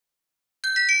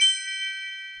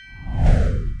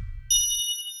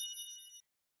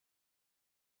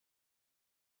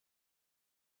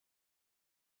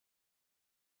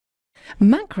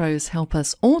Macros help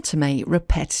us automate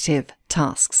repetitive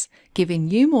tasks, giving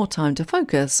you more time to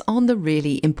focus on the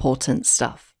really important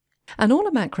stuff. And all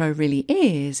a macro really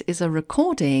is a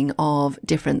recording of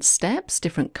different steps,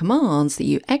 different commands that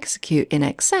you execute in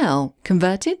Excel,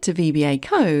 converted to VBA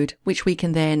code, which we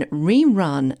can then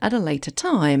rerun at a later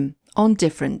time on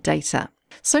different data.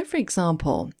 So for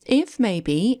example, if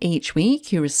maybe each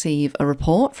week you receive a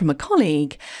report from a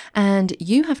colleague and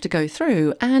you have to go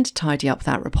through and tidy up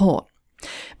that report.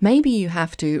 Maybe you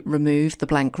have to remove the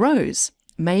blank rows.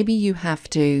 Maybe you have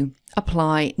to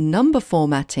apply number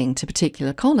formatting to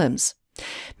particular columns.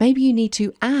 Maybe you need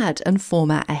to add and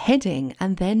format a heading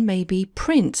and then maybe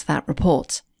print that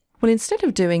report. Well, instead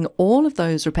of doing all of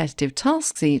those repetitive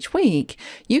tasks each week,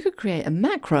 you could create a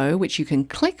macro which you can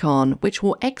click on, which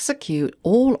will execute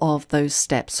all of those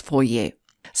steps for you.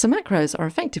 So macros are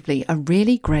effectively a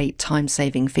really great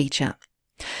time-saving feature.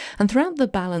 And throughout the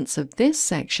balance of this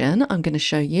section, I'm going to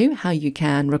show you how you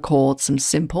can record some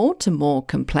simple to more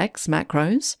complex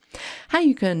macros, how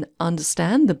you can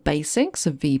understand the basics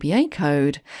of VBA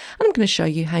code, and I'm going to show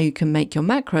you how you can make your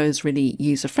macros really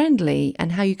user-friendly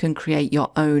and how you can create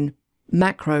your own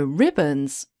macro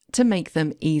ribbons to make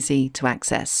them easy to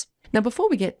access. Now, before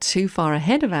we get too far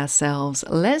ahead of ourselves,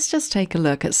 let's just take a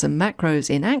look at some macros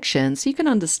in action so you can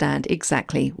understand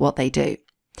exactly what they do.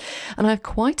 And I have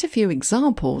quite a few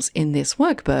examples in this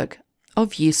workbook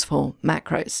of useful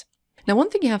macros. Now, one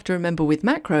thing you have to remember with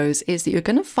macros is that you're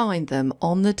going to find them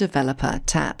on the Developer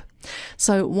tab.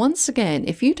 So once again,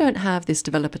 if you don't have this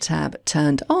Developer tab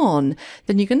turned on,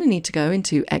 then you're going to need to go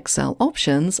into Excel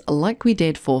options like we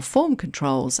did for form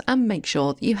controls and make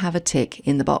sure that you have a tick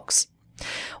in the box.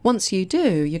 Once you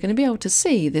do, you're going to be able to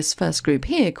see this first group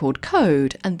here called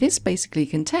code, and this basically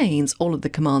contains all of the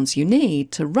commands you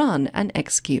need to run and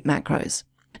execute macros.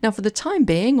 Now, for the time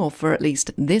being, or for at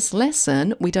least this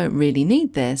lesson, we don't really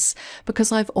need this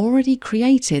because I've already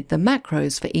created the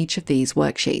macros for each of these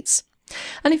worksheets.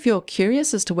 And if you're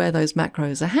curious as to where those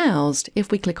macros are housed,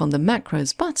 if we click on the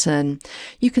macros button,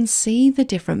 you can see the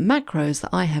different macros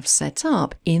that I have set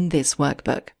up in this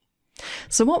workbook.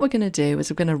 So what we're going to do is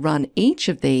we're going to run each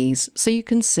of these so you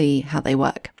can see how they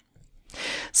work.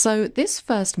 So this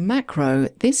first macro,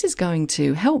 this is going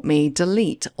to help me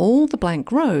delete all the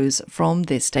blank rows from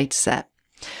this data set.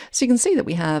 So you can see that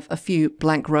we have a few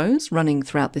blank rows running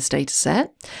throughout this data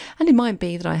set, and it might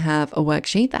be that I have a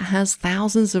worksheet that has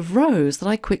thousands of rows that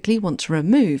I quickly want to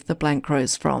remove the blank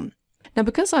rows from. Now,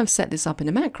 because I've set this up in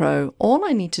a macro, all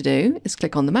I need to do is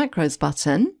click on the macros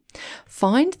button,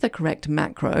 find the correct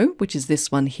macro, which is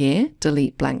this one here,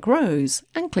 delete blank rows,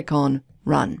 and click on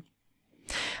run.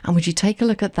 And would you take a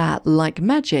look at that? Like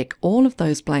magic, all of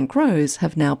those blank rows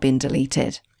have now been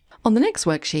deleted. On the next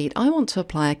worksheet, I want to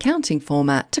apply a counting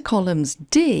format to columns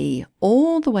D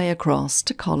all the way across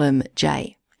to column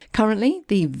J. Currently,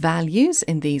 the values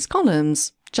in these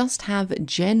columns just have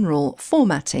general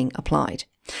formatting applied,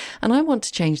 and I want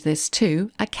to change this to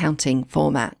a counting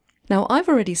format. Now, I've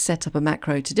already set up a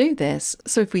macro to do this,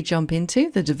 so if we jump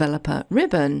into the Developer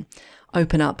ribbon,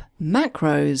 open up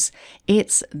Macros,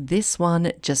 it's this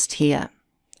one just here,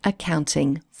 a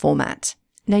counting format.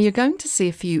 Now, you're going to see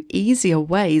a few easier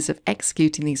ways of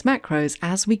executing these macros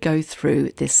as we go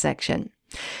through this section.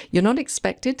 You're not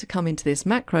expected to come into this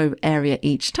macro area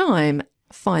each time,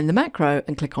 find the macro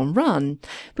and click on Run,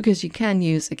 because you can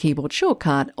use a keyboard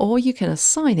shortcut or you can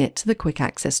assign it to the Quick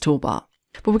Access toolbar.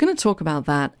 But we're going to talk about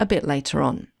that a bit later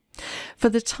on. For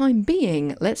the time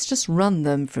being, let's just run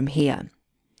them from here.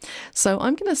 So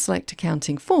I'm going to select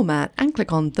Accounting Format and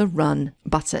click on the Run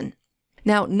button.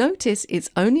 Now notice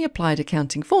it's only applied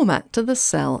Accounting Format to the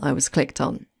cell I was clicked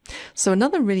on. So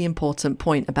another really important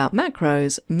point about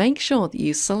macros, make sure that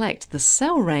you select the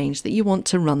cell range that you want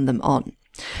to run them on.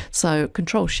 So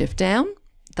Control-Shift down,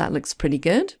 that looks pretty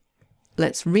good.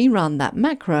 Let's rerun that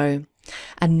macro.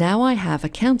 And now I have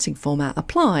Accounting Format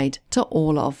applied to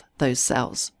all of those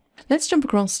cells. Let's jump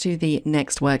across to the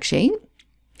next worksheet.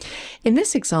 In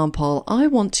this example, I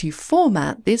want to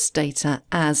format this data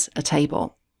as a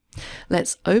table.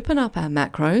 Let's open up our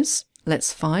macros.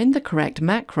 Let's find the correct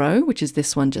macro, which is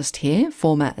this one just here,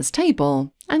 Format as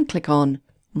Table, and click on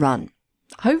Run.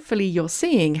 Hopefully you're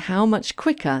seeing how much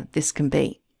quicker this can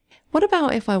be. What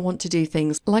about if I want to do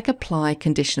things like apply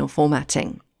conditional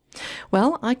formatting?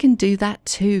 Well, I can do that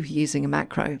too using a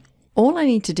macro. All I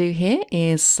need to do here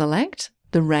is select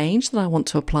the range that I want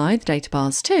to apply the data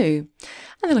bars to,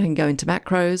 and then I can go into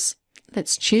macros.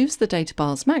 Let's choose the data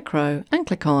bars macro and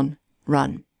click on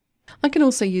Run. I can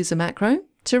also use a macro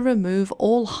to remove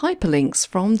all hyperlinks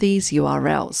from these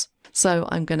URLs. So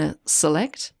I'm going to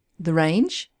select the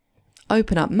range,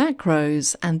 open up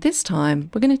macros, and this time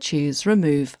we're going to choose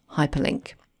remove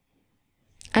hyperlink.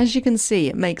 As you can see,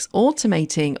 it makes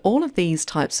automating all of these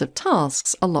types of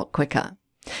tasks a lot quicker.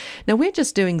 Now we're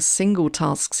just doing single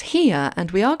tasks here,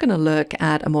 and we are going to look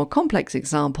at a more complex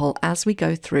example as we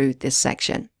go through this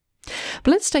section.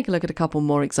 But let's take a look at a couple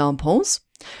more examples.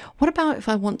 What about if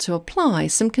I want to apply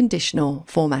some conditional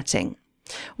formatting?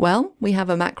 Well, we have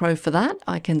a macro for that.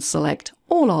 I can select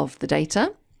all of the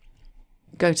data,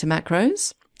 go to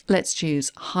macros, let's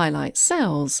choose highlight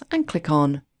cells and click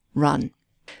on run.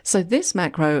 So this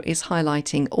macro is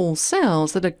highlighting all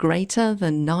cells that are greater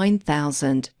than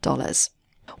 $9,000.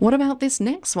 What about this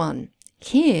next one?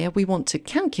 Here we want to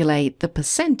calculate the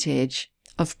percentage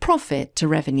of profit to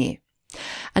revenue.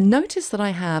 And notice that I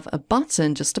have a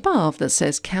button just above that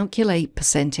says calculate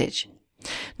percentage.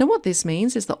 Now what this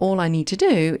means is that all I need to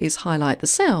do is highlight the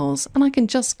cells, and I can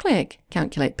just click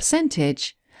calculate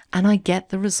percentage and I get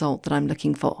the result that I'm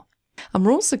looking for. And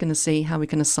we're also going to see how we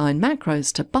can assign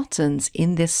macros to buttons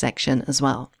in this section as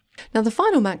well. Now the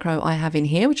final macro I have in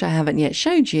here, which I haven't yet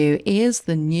showed you, is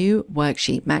the new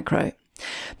worksheet macro,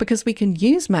 because we can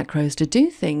use macros to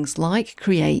do things like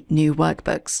create new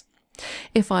workbooks.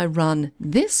 If I run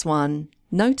this one,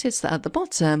 notice that at the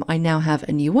bottom I now have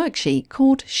a new worksheet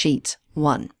called Sheet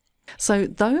 1. So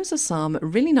those are some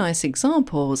really nice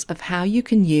examples of how you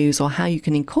can use or how you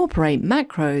can incorporate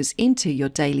macros into your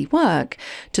daily work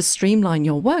to streamline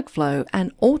your workflow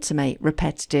and automate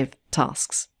repetitive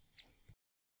tasks.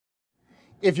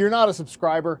 If you're not a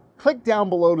subscriber, click down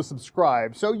below to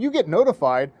subscribe so you get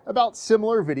notified about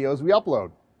similar videos we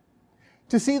upload.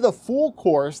 To see the full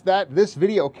course that this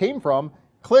video came from,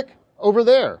 click over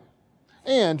there.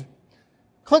 And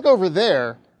click over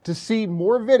there to see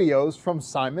more videos from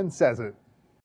Simon Says It.